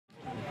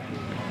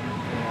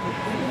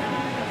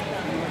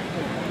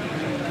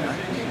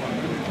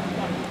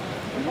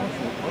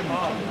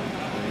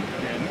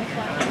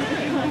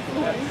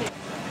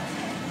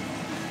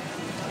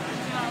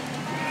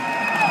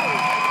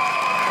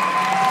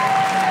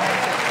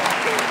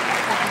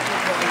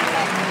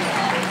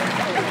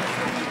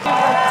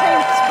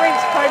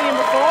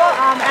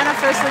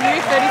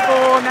you,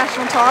 34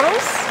 national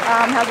titles.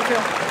 How's it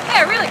feel?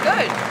 Yeah, really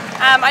good.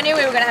 I knew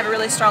we were going to have a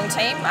really strong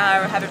team,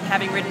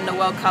 having ridden the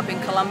World Cup in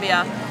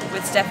Colombia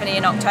with Stephanie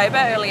in October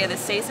earlier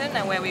this season,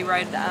 and where we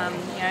rode, an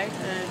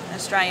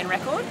Australian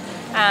record.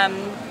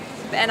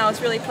 And I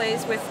was really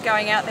pleased with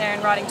going out there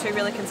and riding 2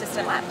 really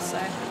consistent laps. So.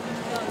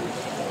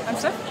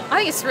 I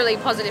think it's really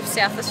positive for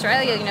South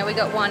Australia. You know, we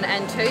got 1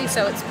 and 2,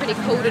 so it's pretty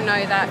cool to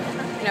know that,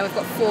 you know, we've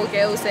got 4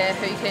 girls there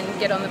who can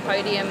get on the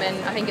podium,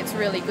 and I think it's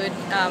really good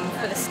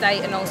for the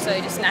state and also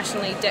just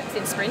nationally depth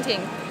in sprinting.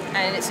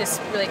 And it's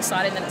just really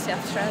exciting that it's South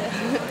Australia.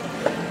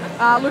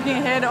 Looking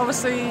ahead,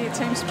 obviously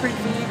team sprint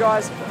for you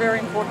guys very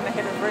important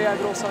ahead of Rio,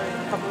 but also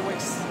a couple of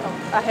weeks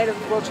ahead of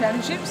World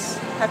Championships.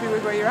 Happy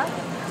with where you're at?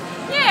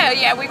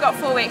 Yeah, we've got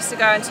 4 weeks to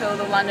go until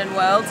the London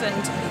Worlds, and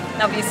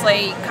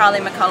obviously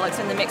Carly McCulloch's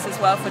in the mix as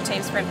well for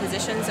team sprint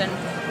positions, and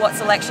what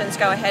selections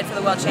go ahead for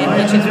the World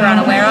Championships we're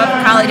unaware of.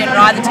 Carly didn't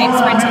ride the team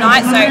sprint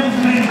tonight, so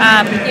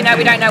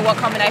we don't know what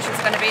combinations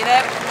are going to be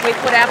there. We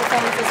put our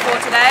performances for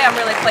today. I'm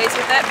really pleased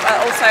with it, but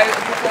also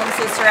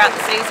performances throughout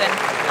the season.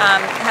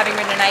 Having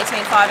ridden an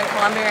 18.5 in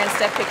Colombia, and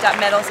Steph picked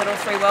up medals at all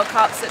 3 World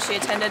Cups that she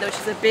attended,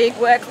 which is a big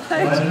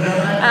workload.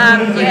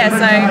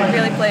 So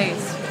really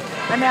pleased.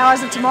 And now,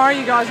 as of tomorrow,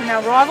 you guys are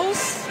now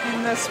rivals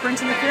in the sprint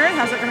and the keirin.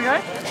 How's that going to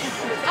go?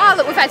 Oh,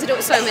 look, we've had to do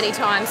it so many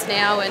times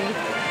now, and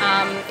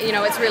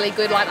it's really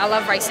good. Like, I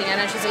love racing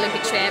Anna. She's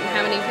Olympic champ.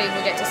 How many people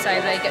get to say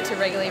they get to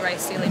regularly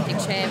race the Olympic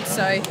champ?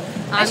 So,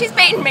 and she's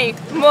beaten me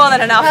more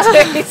than enough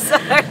too. So.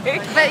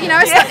 But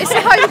it's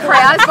the home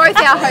crowd. It's both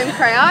our home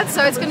crowd,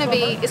 so it's going to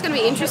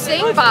be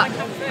interesting. But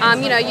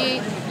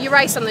you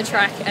race on the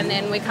track, and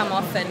then we come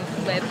off, and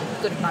we're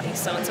good buddies,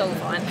 so it's all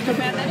fine.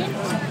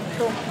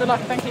 Cool. Good luck.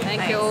 Thank you.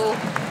 Thank you all.